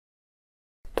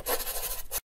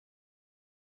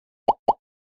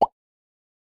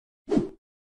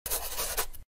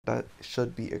That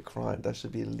should be a crime. That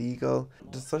should be illegal.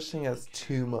 There's such thing as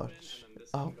too much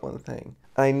of one thing.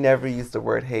 I never use the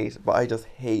word hate, but I just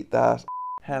hate that.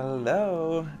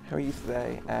 Hello, how are you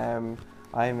today? I'm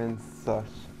in such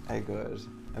a good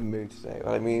mood today.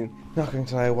 Well, I mean, not going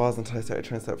to lie, I was until I started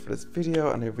trying to set up for this video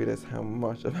and I realized how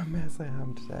much of a mess I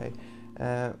am today.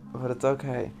 But it's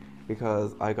okay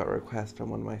because I got a request from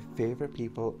one of my favorite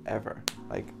people ever,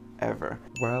 like ever.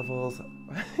 Werewolves,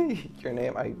 your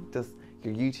name,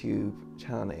 your YouTube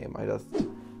channel name, I just,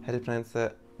 how to pronounce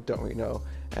it, don't really know.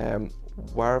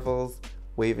 Warvels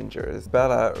Wavengers.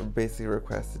 Bella basically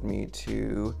requested me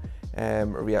to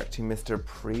react to Mr.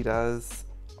 Preda's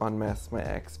Unmess My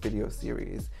Ex video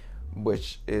series,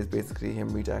 which is basically him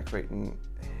redecorating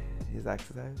his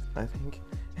ex's house, I think.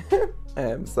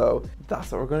 So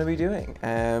that's what we're going to be doing.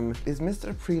 Is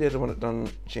Mr. Preda the one that done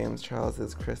James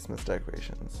Charles's Christmas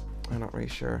decorations? I'm not really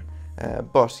sure.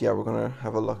 But yeah, we're going to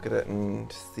have a look at it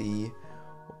and see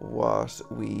what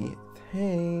we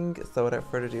think. So without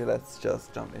further ado, let's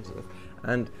just jump into this.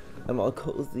 And I'm all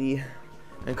cozy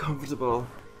and comfortable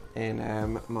in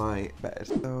my bed.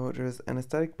 So there's an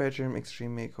aesthetic bedroom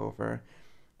extreme makeover,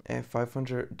 a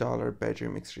 $500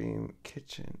 bedroom extreme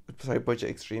kitchen, budget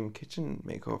extreme kitchen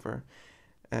makeover,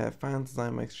 fan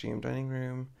design my extreme dining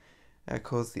room,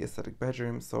 cozy aesthetic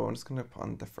bedroom. So I'm just gonna put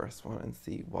on the first one and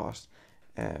see what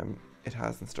it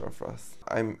has in store for us.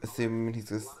 I'm assuming he's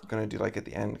just gonna do, like, at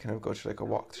the end, kind of go through like a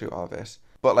walkthrough of it.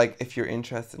 But like, if you're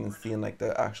interested in seeing like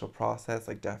the actual process,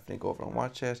 like, definitely go over and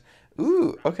watch it.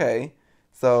 Ooh, okay.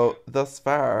 So thus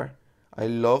far, I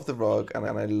love the rug and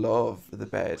I love the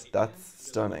bed. That's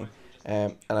stunning.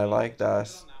 And I like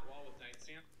that.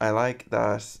 I like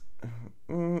that.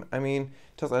 I mean,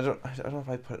 just I don't know if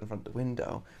I put it in front of the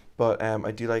window, but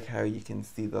I do like how you can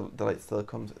see the light still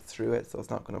comes through it, so it's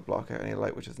not going to block out any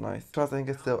light, which is nice. Plus, I think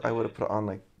it's still, I would have put it on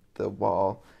like the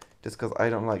wall, just because I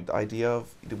don't like the idea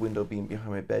of the window being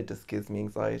behind my bed. Just gives me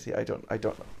anxiety. I don't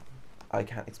know. I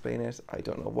can't explain it. I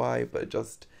don't know why, but it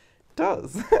just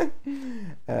does. So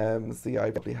yeah,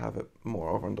 I probably have it more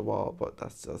over on the wall, but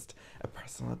that's just a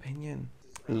personal opinion.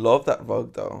 Love that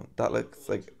rug though. That looks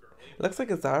like, it looks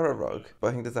like a Zara rug, but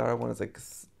I think the Zara one is like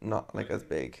not like as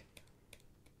big.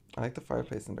 I like the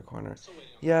fireplace in the corner.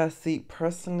 Yeah, see,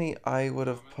 personally, I would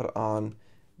have put on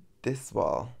this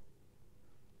wall.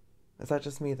 Is that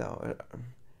just me though?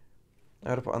 I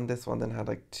would have put on this one, then had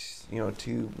like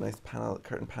two nice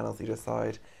curtain panels either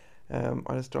side.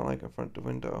 I just don't like in front of the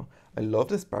window. I love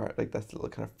this bar, like this little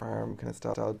kind of farm kind of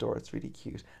style door. It's really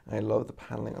cute, and I love the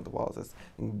paneling on the walls. It's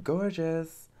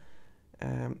gorgeous.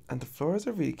 And the floors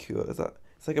are really cool.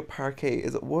 It's like a parquet.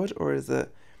 Is it wood or is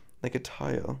it like a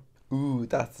tile? Ooh,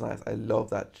 that's nice. I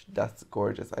love that. That's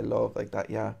gorgeous. I love like that.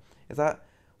 Yeah. Is that,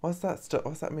 what's that stuff?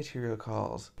 What's that material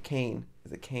called? Cane.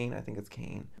 Is it cane? I think it's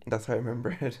cane. That's how I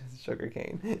remember it. Sugar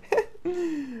cane.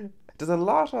 There's a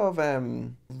lot of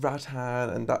rattan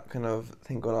and that kind of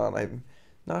thing going on. I'm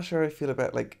not sure I feel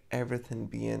about like everything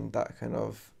being that kind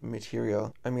of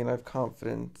material. I mean, I'm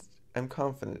confident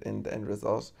in the end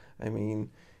result. I mean,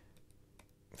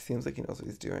 seems like he knows what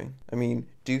he's doing. I mean,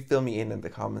 do fill me in the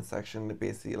comment section,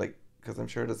 basically, like, because I'm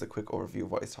sure there's a quick overview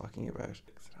of what he's talking about.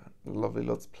 Lovely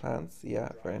lots of plants. Yeah,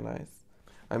 very nice.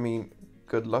 I mean,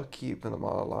 good luck keeping them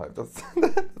all alive. That's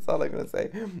that's all I'm gonna say.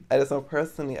 I just know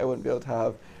personally I wouldn't be able to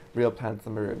have real plants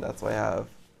in my room. That's why I have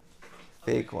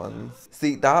fake ones.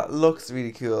 See, that looks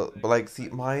really cool, but like, see,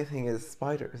 my thing is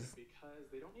spiders,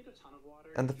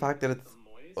 and the fact that it's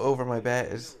over my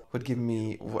bed would give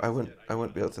me, I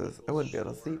wouldn't be able to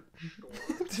sleep.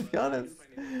 To be honest,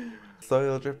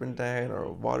 soil dripping down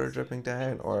or water dripping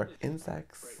down or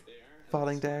insects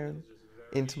falling down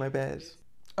into my bed.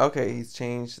 Okay, he's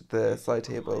changed the side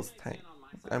tables.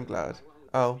 I'm glad.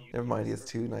 Oh, never mind, he has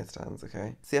two nightstands.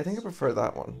 Okay, see, I think I prefer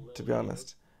that one, to be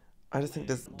honest. I just think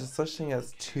there's such thing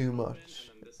as too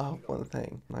much of one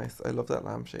thing. Nice. I love that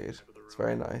lampshade. It's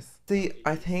very nice. See,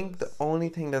 I think the only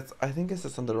thing I think it's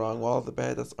just on the wrong wall of the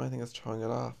bed. That's the only thing that's throwing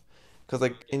it off. Because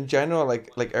like in general,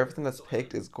 like everything that's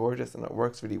picked is gorgeous and it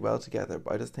works really well together.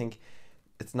 But I just think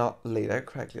it's not laid out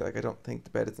correctly. Like, I don't think the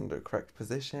bed is in the correct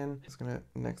position. Just gonna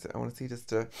next. I want to see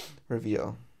just a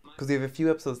reveal. Because we have a few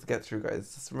episodes to get through,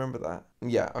 guys. Just remember that.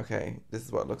 Yeah. Okay. This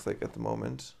is what it looks like at the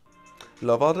moment.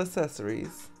 Love all the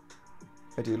accessories.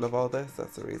 I do love all the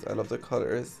accessories. I love the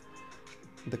colours.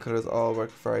 The colours all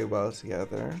work very well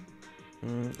together.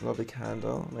 Lovely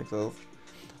candle.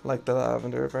 Like the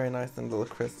lavender. Very nice, and little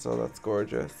crystal. That's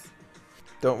gorgeous.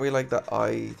 Don't really like the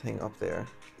eye thing up there.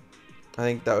 I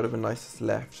think that would have been nice just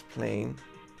left plain.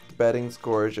 The bedding's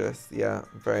gorgeous. Yeah,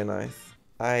 very nice.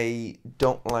 I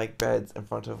don't like beds in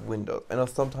front of windows. I know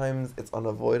sometimes it's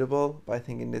unavoidable, but I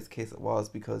think in this case it was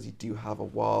because you do have a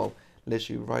wall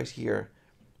literally right here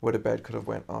where the bed could have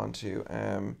went onto.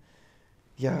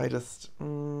 Yeah, I just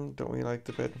don't really like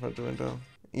the bed in front of the window.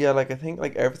 Yeah, like I think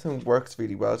like everything works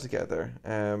really well together.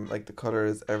 Like the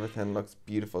colors, everything looks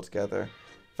beautiful together,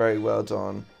 very well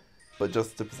done. But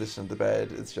just the position of the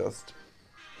bed is just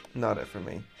not it for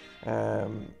me.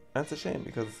 And it's a shame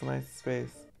because it's a nice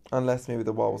space. Unless maybe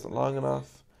the wall wasn't long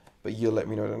enough. But you'll let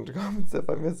me know down in the comments if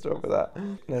I missed over that.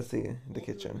 Let's see the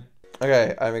kitchen.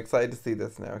 Okay, I'm excited to see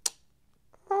this now.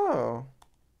 Oh,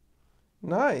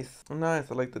 nice.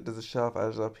 Nice. I like that there's a shelf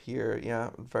added up here. Yeah,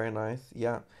 very nice.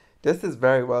 Yeah. This is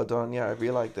very well done. Yeah, I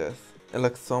really like this. It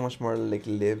looks so much more like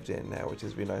lived in now, which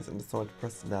is really nice, and there's so much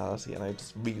personality, and I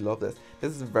just really love this.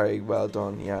 This is very well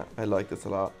done. Yeah, I like this a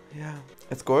lot. Yeah,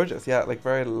 it's gorgeous. Yeah, like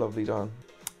very lovely done.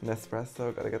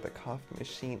 Nespresso, gotta get the coffee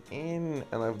machine in,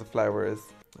 and I have the flowers.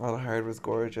 All the hardware is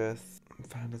gorgeous.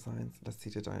 Fan designs. Let's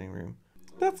see the dining room.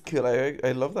 That's cool.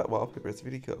 I love that wallpaper. It's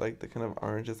really cool. Like the kind of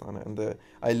oranges on it, and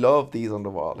I love these on the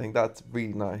wall. I think that's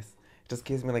really nice. It just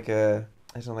gives me like a,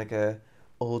 I don't know, like a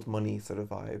old money sort of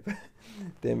vibe.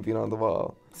 Them being on the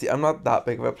wall. See, I'm not that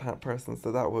big of a plant person,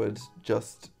 so that would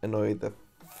just annoy the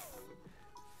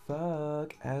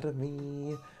fuck out of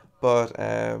me. But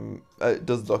it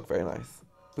does look very nice.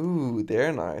 Ooh,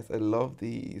 they're nice. I love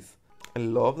these. I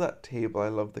love that table. I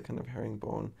love the kind of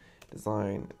herringbone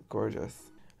design. Gorgeous.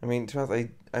 I mean, to be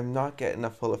honest, I'm not getting a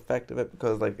full effect of it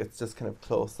because like it's just kind of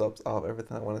close-ups of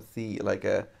everything. I want to see like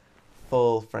a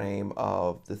full frame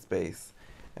of the space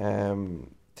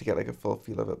to get like a full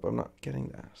feel of it, but I'm not getting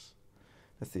that.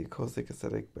 Let's see, cozy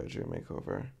aesthetic bedroom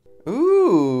makeover.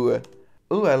 Ooh!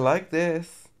 Ooh, I like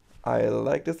this. I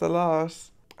like this a lot.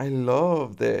 I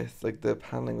love this, like the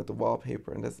paneling with the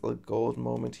wallpaper and this little gold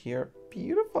moment here.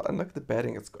 Beautiful. And look at the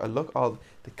bedding. I look all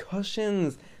the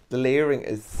cushions. The layering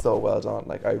is so well done.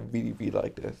 Like I really, really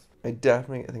like this. I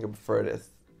think I prefer this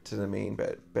to the main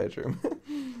bedroom.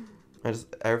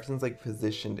 Everything's like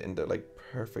positioned in the like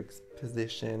perfect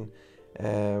position.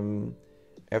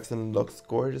 Everything looks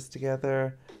gorgeous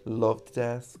together. Love the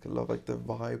desk. Love like the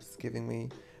vibes giving me.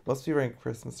 Must be around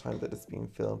Christmas time that it's being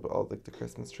filmed with all like the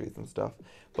Christmas trees and stuff.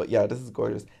 But yeah, this is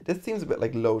gorgeous. This seems a bit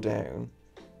like low down,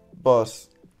 but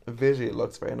visually it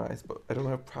looks very nice. But I don't know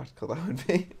how practical that would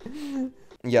be.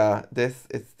 Yeah,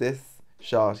 it's this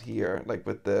shot here, like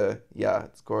with the, yeah,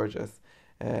 it's gorgeous.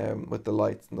 With the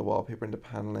lights and the wallpaper and the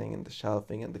paneling and the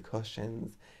shelving and the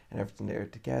cushions and everything there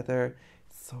together.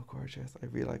 It's so gorgeous. I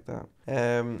really like that.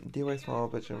 DIY small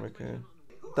bedroom raccoon.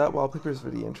 That wallpaper is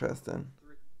really interesting.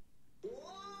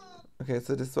 Okay,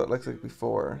 so this is what it looks like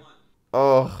before.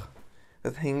 Oh, the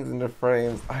things in the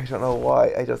frames. I don't know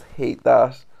why. I just hate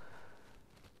that.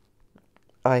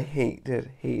 I hate it,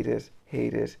 hate it,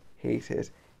 hate it, hate it,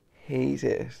 hate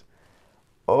it.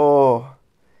 Oh,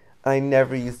 I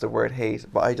never use the word hate,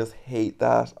 but I just hate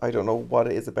that. I don't know what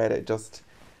it is about it.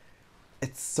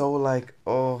 It's so like,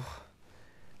 oh,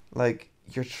 like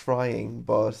you're trying,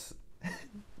 but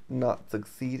not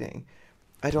succeeding.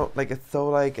 I don't like, it's so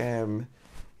like,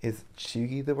 is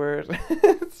chuggy the word?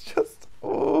 It's just,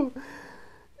 oh,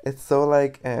 it's so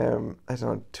like, I don't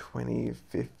know,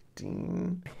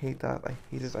 2015. I hate that. I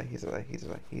hate it. I hate it. I hate it.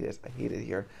 I hate it. I hate it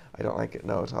here. I don't like it.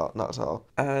 No, at all. Not at all.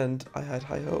 And I had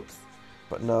high hopes,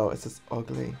 but no, it's just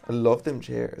ugly. I love them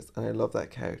chairs and I love that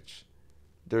couch.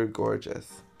 They're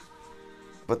gorgeous.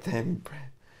 But then,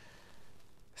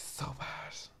 so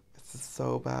bad. It's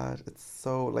so bad. It's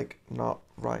so like not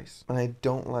right. And I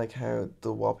don't like how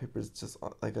the wallpaper is just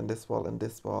like on this wall and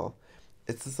this wall.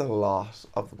 It's just a lot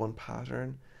of the one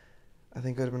pattern. I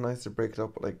think it would have been nice to break it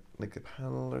up with like a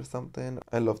panel or something.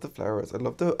 I love the flowers. I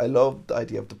love the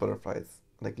idea of the butterflies.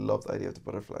 Like love the idea of the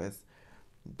butterflies.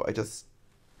 But I just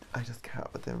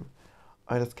can't with them.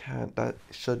 I just can't. That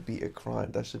should be a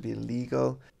crime. That should be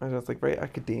illegal. I know it's like very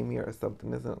academia or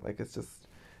something, isn't it? Like it's just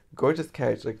gorgeous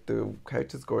couch. Like the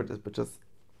couch is gorgeous, but just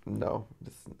no,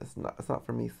 it's not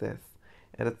for me, sis.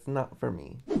 And it's not for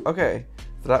me. Okay,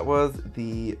 so that was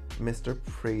the Mr.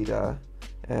 Preda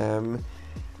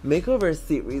makeover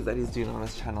series that he's doing on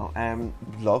his channel.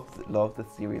 Love the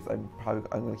series. I'm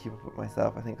gonna keep up with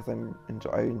myself. I think because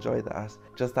I enjoy that.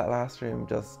 Just that last room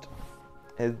just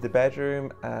is the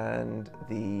bedroom and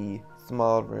the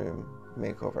small room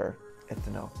makeover. It's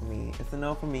a no for me. It's a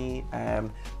no for me.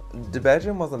 The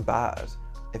bedroom wasn't bad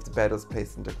if the bed was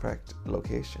placed in the correct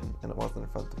location and it wasn't in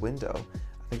front of the window.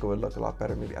 I think it would look a lot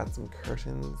better. Maybe add some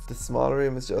curtains. The small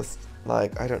room is just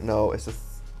like, I don't know. It's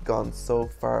just gone so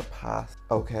far past.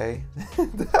 Okay,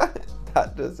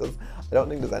 that just I don't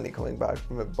think there's any coming back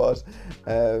from it. But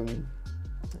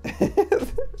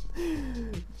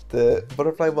The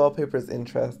butterfly wallpaper is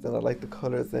interesting. I like the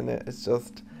colours in it. It's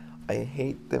just, I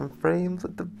hate them frames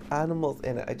with the animals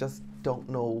in it. I just don't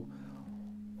know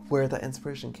where that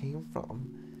inspiration came from.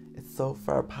 It's so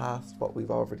far past what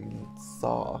we've already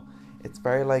saw. It's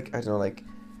very like, I don't know, like,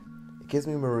 it gives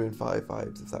me Maroon 5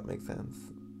 vibes, if that makes sense.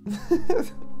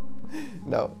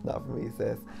 No, not for me,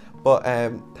 sis. But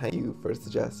thank you for the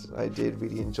suggestion. I did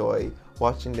really enjoy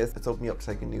watching this. It's opened me up to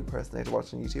like a new person to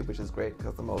watch on YouTube, which is great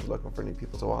because I'm always looking for new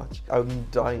people to watch. I'm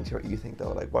dying to hear what you think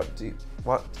though. Like, what do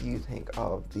you think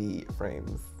of the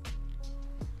frames?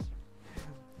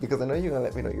 Because I know you're gonna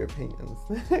let me know your opinions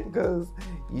because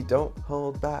you don't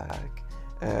hold back.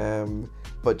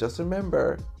 But just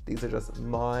remember, these are just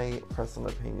my personal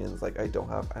opinions. Like, I don't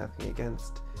have anything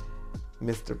against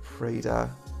Mr. Preda.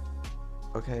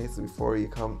 Okay, so before you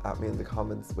come at me in the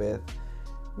comments with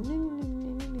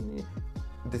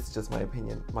this is just my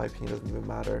opinion. My opinion doesn't even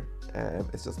matter.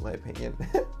 It's just my opinion.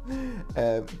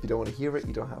 If you don't want to hear it,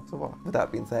 you don't have to watch. With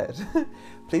that being said,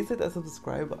 please hit that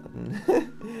subscribe button.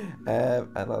 And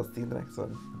I'll see you in the next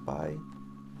one. Bye.